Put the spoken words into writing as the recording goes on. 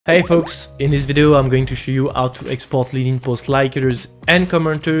Hey folks, in this video I'm going to show you how to export LinkedIn post likers and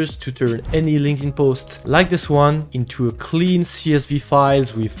commenters to turn any LinkedIn post like this one into a clean CSV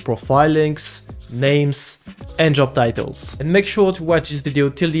files with profile links, names and job titles. And make sure to watch this video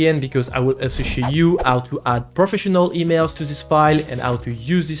till the end because I will also show you how to add professional emails to this file and how to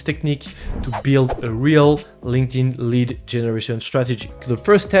use this technique to build a real LinkedIn lead generation strategy. The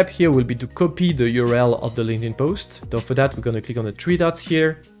first step here will be to copy the URL of the LinkedIn post. So for that, we're going to click on the three dots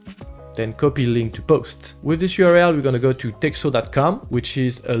here, then copy link to post. With this URL, we're going to go to Texau.com, which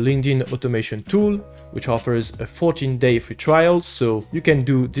is a LinkedIn automation tool, which offers a 14-day free trial. So you can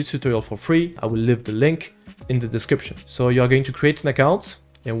do this tutorial for free. I will leave the link in the description. So you are going to create an account.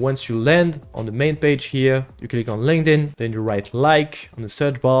 And once you land on the main page here, you click on LinkedIn, then you write like on the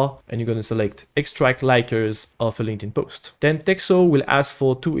search bar, and you're going to select extract likers of a LinkedIn post. Then Texau will ask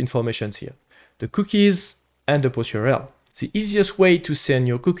for two informations here, the cookies and the post URL. The easiest way to send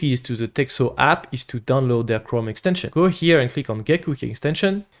your cookies to the Texau app is to download their Chrome extension. Go here and click on Get Cookie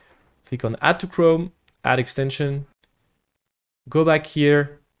Extension, click on Add to Chrome, Add Extension, go back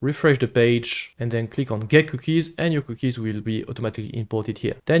here, refresh the page, and then click on Get Cookies, and your cookies will be automatically imported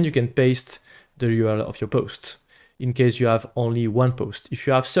here. Then you can paste the URL of your post in case you have only one post. If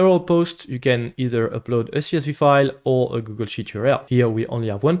you have several posts, you can either upload a CSV file or a Google Sheet URL. Here we only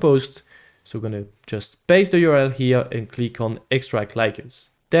have one post. So we're going to just paste the URL here and click on extract likers.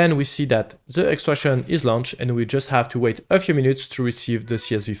 Then we see that the extraction is launched and we just have to wait a few minutes to receive the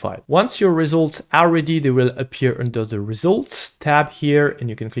CSV file. Once your results are ready, they will appear under the results tab here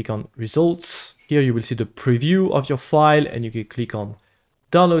and you can click on results. Here you will see the preview of your file and you can click on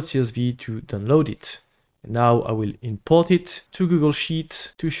download CSV to download it. And now I will import it to Google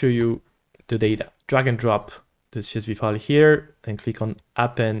Sheet to show you the data. Drag and drop the CSV file here and click on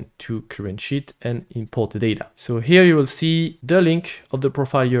append to current sheet and import the data. So here you will see the link of the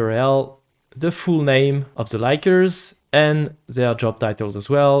profile URL, the full name of the likers and their job titles as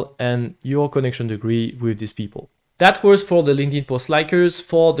well, and your connection degree with these people. That was for the LinkedIn post likers.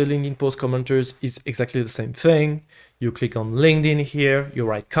 For the LinkedIn post commenters is exactly the same thing. You click on LinkedIn here, you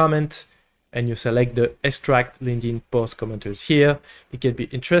write comment, and you select the extract LinkedIn post commenters here. It can be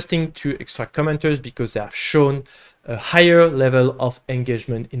interesting to extract commenters because they have shown a higher level of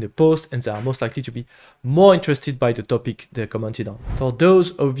engagement in the post and they are most likely to be more interested by the topic they commented on. For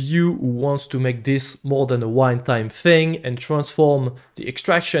those of you who want to make this more than a one-time thing and transform the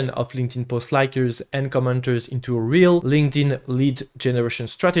extraction of LinkedIn post likers and commenters into a real LinkedIn lead generation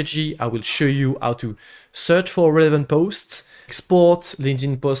strategy, I will show you how to search for relevant posts, export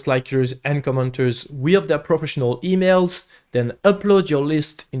LinkedIn post likers and commenters with their professional emails, then upload your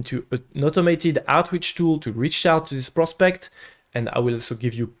list into an automated outreach tool to reach out to this prospect. And I will also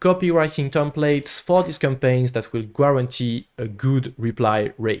give you copywriting templates for these campaigns that will guarantee a good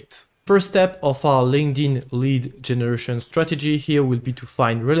reply rate. First step of our LinkedIn lead generation strategy here will be to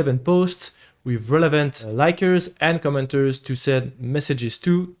find relevant posts with relevant likers and commenters to send messages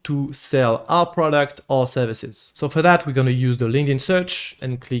to sell our product or services. So for that, we're going to use the LinkedIn search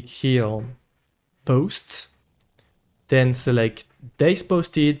and click here on posts, then select days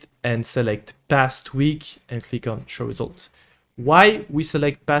posted and select past week and click on show results. Why we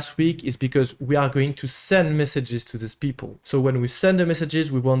select past week is because we are going to send messages to these people. So when we send the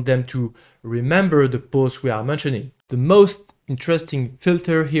messages, we want them to remember the post we are mentioning. The most interesting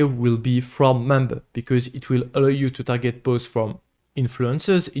filter here will be from member because it will allow you to target posts from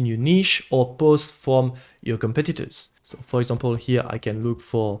influencers in your niche or posts from your competitors. So for example, here I can look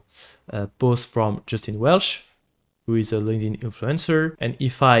for a post from Justin Welsh, who is a LinkedIn influencer. And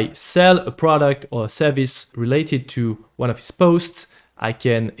if I sell a product or a service related to one of his posts, I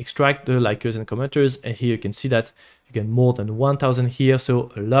can extract the likers and commenters. And here you can see that you get more than 1,000 here.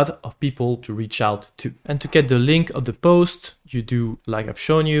 So a lot of people to reach out to. And to get the link of the post, you do like I've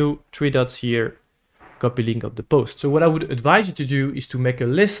shown you, three dots here, copy link of the post. So what I would advise you to do is to make a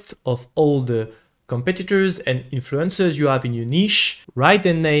list of all the competitors and influencers you have in your niche, write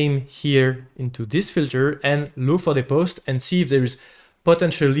their name here into this filter and look for the post and see if there is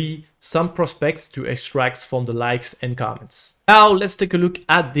potentially some prospects to extract from the likes and comments. Now let's take a look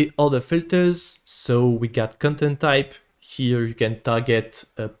at the other filters. So we got content type. Here you can target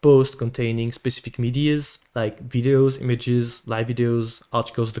a post containing specific medias like videos, images, live videos,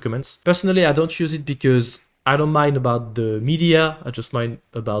 articles, documents. Personally, I don't use it because I don't mind about the media, I just mind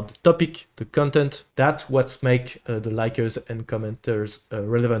about the topic, the content. That's what's make the likers and commenters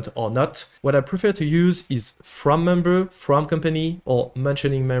relevant or not. What I prefer to use is from member, from company, or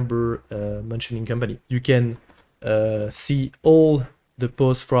mentioning member, mentioning company. You can see all the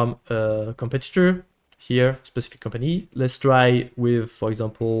posts from a competitor here, specific company. Let's try with, for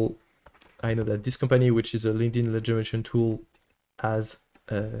example, I know that this company, which is a LinkedIn lead generation tool, has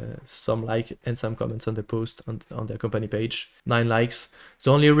some like and some comments on the post on their company page, 9 likes.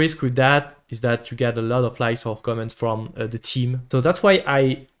 The only risk with that is that you get a lot of likes or comments from the team. So that's why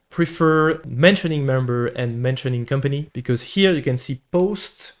I prefer mentioning member and mentioning company, because here you can see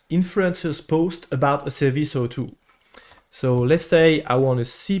posts, influencers post about a service or tool. So let's say I want to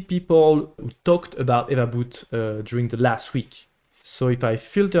see people who talked about EvaBoot during the last week. So if I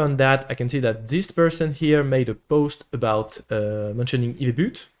filter on that, I can see that this person here made a post about mentioning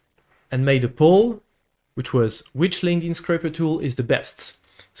EvaBoot and made a poll, which was which LinkedIn scraper tool is the best.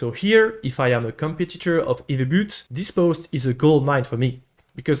 So here, if I am a competitor of EvaBoot, this post is a gold mine for me,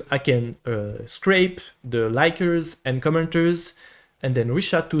 because I can scrape the likers and commenters and then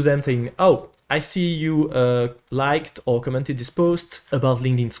reach out to them saying, oh, I see you liked or commented this post about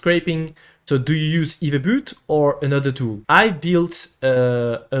LinkedIn scraping. So do you use EvaBoot or another tool? I built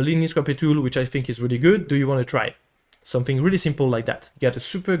a LinkedIn scraper tool, which I think is really good. Do you want to try it? Something really simple like that. You get a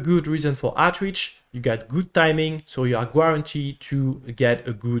super good reason for outreach. You get good timing. So you are guaranteed to get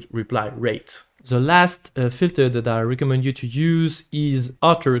a good reply rate. The last filter that I recommend you to use is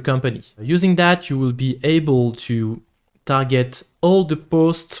author company. Using that, you will be able to target all the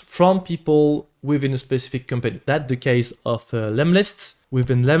posts from people within a specific company. That's the case of Lemlist.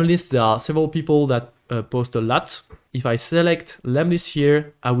 Within Lemlist, there are several people that post a lot. If I select Lemlist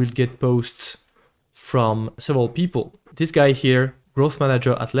here, I will get posts from several people. This guy here, growth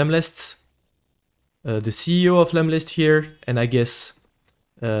manager at Lemlist, the CEO of Lemlist here, and I guess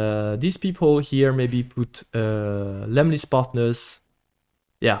these people here maybe put Lemlist partners.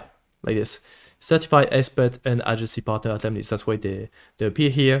 Yeah, like this. Certified expert and agency partner at Lemlist. That's why they appear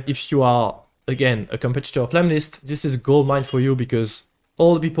here. If you are, again, a competitor of Lemlist, this is a gold mine for you, because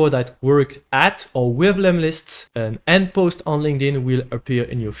all the people that worked at or with Lemlist and post on LinkedIn will appear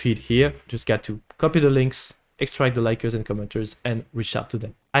in your feed here. Just got to copy the links, extract the likers and commenters, and reach out to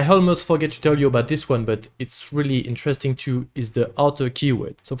them. I almost forget to tell you about this one, but it's really interesting too, is the author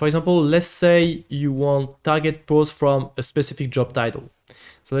keyword. So for example, let's say you want target posts from a specific job title.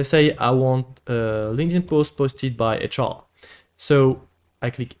 So let's say I want a LinkedIn post posted by HR. So I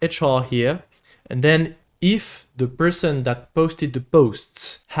click HR here, and then if the person that posted the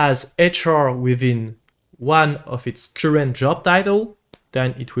posts has HR within one of its current job title,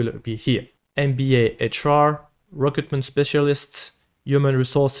 then it will appear here. MBA HR, recruitment specialists, human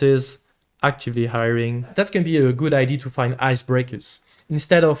resources, actively hiring. That can be a good idea to find icebreakers.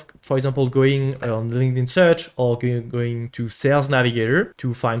 Instead of, for example, going on LinkedIn search or going to Sales Navigator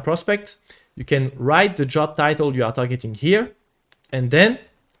to find prospect, you can write the job title you are targeting here, and then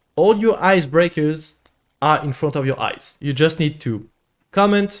all your icebreakers are in front of your eyes. You just need to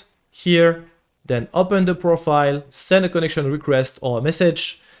comment here, then open the profile, send a connection request or a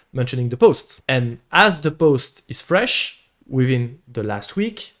message mentioning the post. And as the post is fresh within the last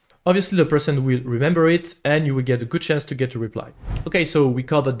week, obviously the person will remember it and you will get a good chance to get a reply. Okay, so we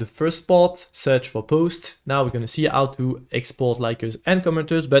covered the first part, search for posts. Now we're going to see how to export likers and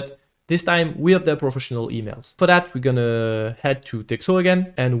commenters, but this time with their professional emails. For that, we're going to head to Texau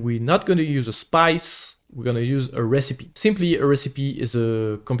again, and we're not going to use a spice. We're going to use a recipe. Simply, a recipe is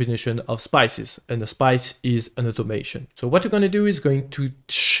a combination of spices, and a spice is an automation. So what we're going to do is going to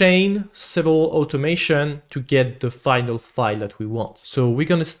chain several automation to get the final file that we want. So we're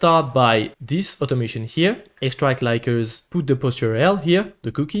going to start by this automation here, extract likers, put the post URL here,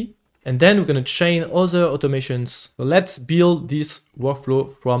 the cookie, and then we're going to chain other automations. So let's build this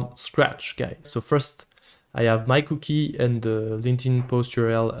workflow from scratch, guys. So first, I have my cookie and the LinkedIn post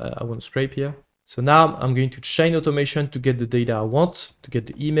URL I want to scrape here. So now I'm going to chain automation to get the data I want, to get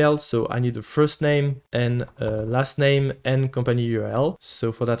the email. So I need the first name and last name and company URL.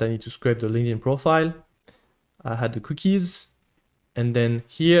 So for that, I need to scrape the LinkedIn profile. I had the cookies. And then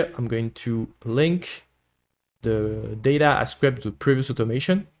here, I'm going to link the data I scraped to the previous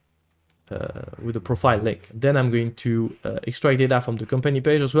automation with the profile link. Then I'm going to extract data from the company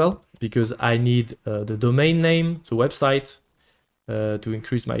page as well, because I need the domain name, so website, to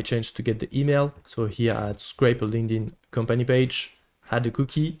increase my chance to get the email. So here I had scrape a LinkedIn company page, had the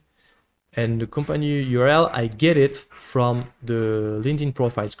cookie, and the company URL, I get it from the LinkedIn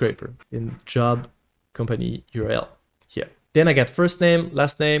profile scraper in job company URL here. Then I get first name,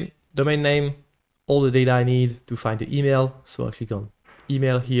 last name, domain name, all the data I need to find the email. So I click on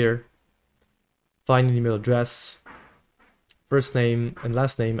email here, find an email address, first name and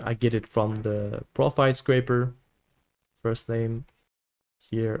last name, I get it from the profile scraper, first name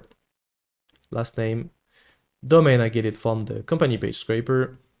here, last name, domain, I get it from the company page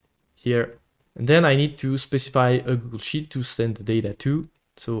scraper here, And then I need to specify a Google Sheet to send the data to.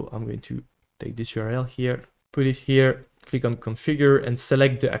 So I'm going to take this URL here, put it here, click on configure and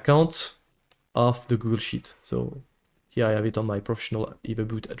select the account of the Google Sheet. So here I have it on my professional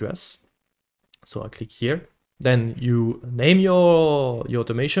EvaBoot address. So I click here. Then you name your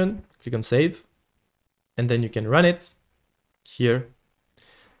automation, click on save, and then you can run it. Here,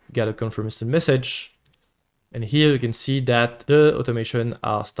 you get a confirmation message. And here you can see that the automation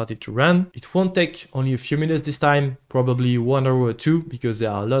are started to run. It won't take only a few minutes this time, probably 1 hour or 2, because there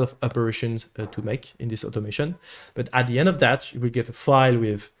are a lot of operations to make in this automation. But at the end of that, you will get a file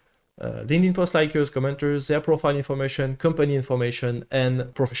with LinkedIn post likers, commenters, their profile information, company information,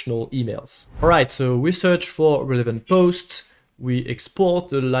 and professional emails. All right, so we search for relevant posts. We export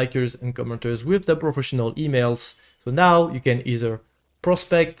the likers and commenters with the professional emails. So now you can either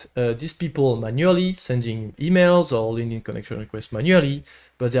prospect these people manually, sending emails or LinkedIn connection requests manually,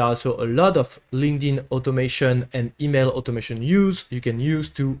 but there are also a lot of LinkedIn automation and email automation you can use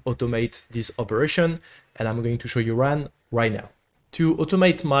to automate this operation, and I'm going to show you one right now. To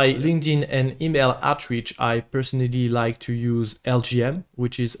automate my LinkedIn and email outreach, I personally like to use LGM,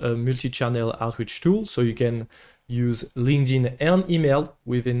 which is a multi-channel outreach tool, so you can use LinkedIn and email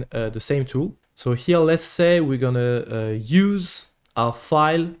within the same tool. So here, let's say we're gonna use our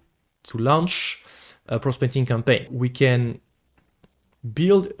file to launch a prospecting campaign. We can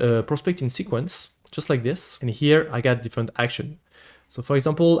build a prospecting sequence just like this. And here I got different action. So for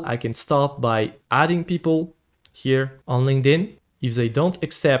example, I can start by adding people here on LinkedIn. If they don't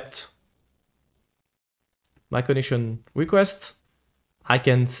accept my connection request, I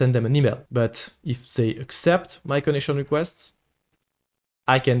can send them an email. But if they accept my connection request,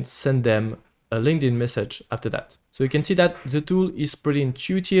 I can send them a LinkedIn message after that. So you can see that the tool is pretty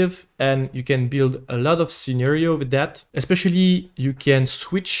intuitive and you can build a lot of scenario with that. Especially you can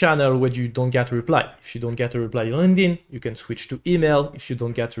switch channel when you don't get a reply. If you don't get a reply on LinkedIn, you can switch to email. If you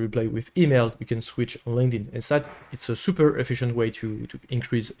don't get a reply with email, you can switch on LinkedIn. Instead, it's a super efficient way to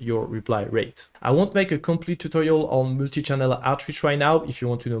increase your reply rate. I won't make a complete tutorial on multi-channel outreach right now. If you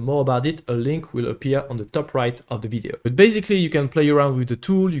want to know more about it, a link will appear on the top right of the video. But basically you can play around with the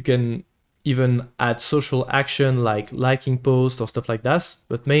tool. You can even add social action like liking posts or stuff like that.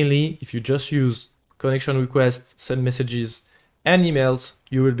 But mainly, if you just use connection requests, send messages, and emails,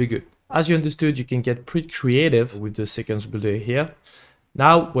 you will be good. As you understood, you can get pretty creative with the sequence builder here.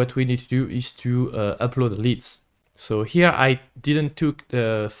 Now, what we need to do is to upload the leads. So here I didn't took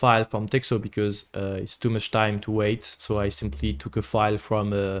the file from Texau because it's too much time to wait. So I simply took a file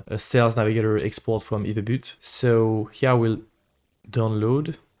from a Sales Navigator export from EvaBoot. So here I will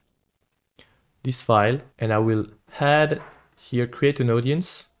download this file and I will add here, create an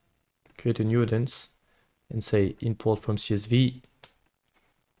audience, create a new audience and say import from CSV.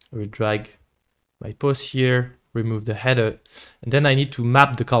 I will drag my post here, remove the header, and then I need to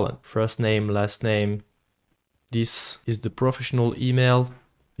map the column. First name, last name. This is the professional email,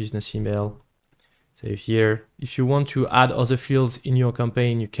 business email. Save here. If you want to add other fields in your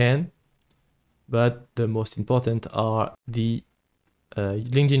campaign, you can, but the most important are the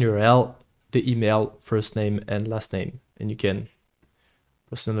LinkedIn URL, the email, first name and last name. And you can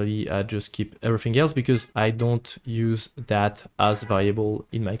personally just keep everything else because I don't use that as variable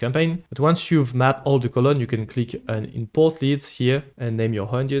in my campaign. But once you've mapped all the column, you can click on import leads here and name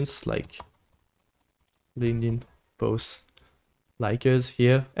your audience like LinkedIn post likers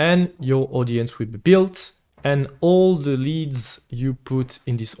here, and your audience will be built and all the leads you put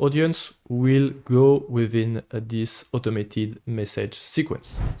in this audience will go within this automated message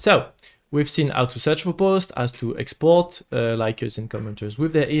sequence. So we've seen how to search for posts, how to export likers and commenters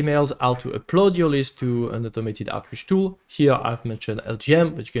with their emails, how to upload your list to an automated outreach tool. Here I've mentioned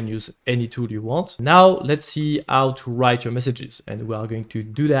LGM, but you can use any tool you want. Now let's see how to write your messages, and we are going to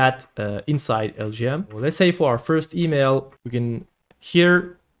do that inside LGM. Well, let's say for our first email, we can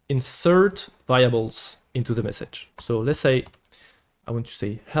here insert variables into the message. So let's say I want to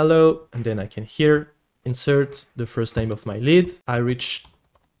say hello, and then I can here insert the first name of my lead. I reach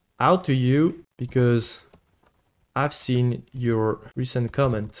out to you because I've seen your recent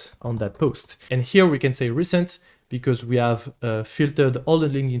comment on that post. And here we can say recent because we have filtered all the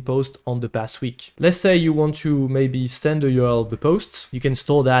LinkedIn posts on the past week. Let's say you want to maybe send the URL of the post. You can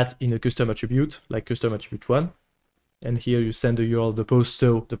store that in a custom attribute like custom attribute 1. And here you send the URL of the post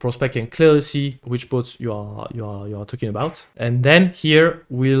so the prospect can clearly see which post you are talking about. And then here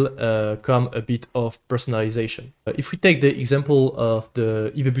will come a bit of personalization. If we take the example of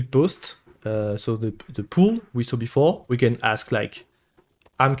the EvaBoot post, so the pool we saw before, we can ask like,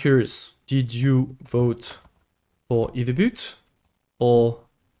 I'm curious, did you vote for EvaBoot or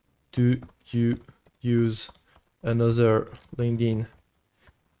do you use another LinkedIn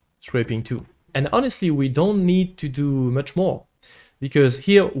scraping tool? And honestly, we don't need to do much more, because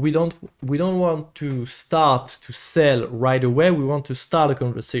here we don't want to start to sell right away. We want to start a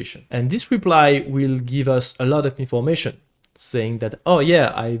conversation. And this reply will give us a lot of information, saying that, oh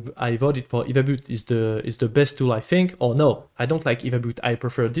yeah, I voted for EvaBoot is the best tool, I think, or no, I don't like EvaBoot, I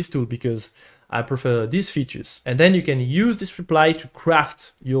prefer this tool because I prefer these features. And then you can use this reply to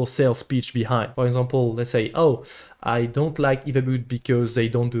craft your sales speech behind. For example, let's say, oh, I don't like EvaBoot because they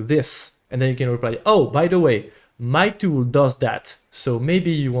don't do this. And then you can reply, oh, by the way, my tool does that. So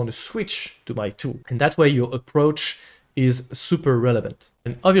maybe you want to switch to my tool. And that way your approach is super relevant.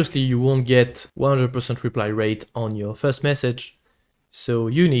 And obviously you won't get 100% reply rate on your first message. So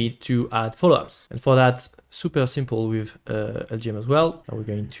you need to add follow-ups. And for that, super simple with LGM as well. Now we're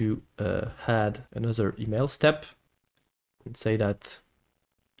going to add another email step and say that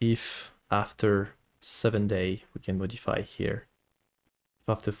if after 7 days, we can modify here. If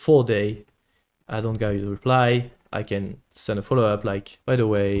after 4 days, I don't get you the reply, I can send a follow-up like, by the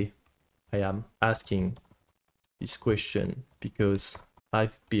way, I am asking this question because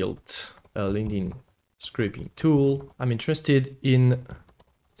I've built a LinkedIn scraping tool. I'm interested in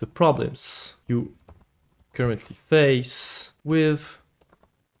the problems you currently face with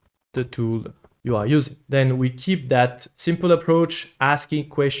the tool you are using. Then we keep that simple approach, asking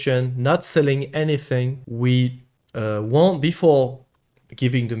question, not selling anything. We want, before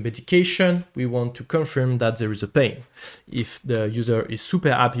giving the medication, we want to confirm that there is a pain. If the user is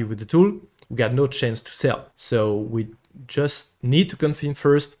super happy with the tool, we got no chance to sell. So we just need to confirm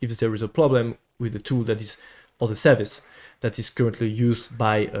first if there is a problem with the tool that is, or the service that is currently used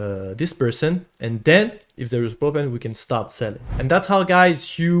by this person. And then if there is a problem, we can start selling. And that's how,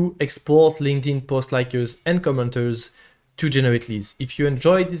 guys, you export LinkedIn post likers and commenters to generate leads. If you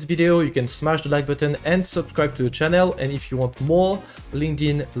enjoyed this video, you can smash the like button and subscribe to the channel. And if you want more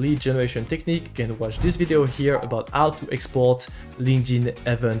LinkedIn lead generation technique, you can watch this video here about how to export LinkedIn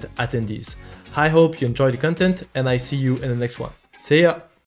event attendees. I hope you enjoyed the content, and I see you in the next one. See ya!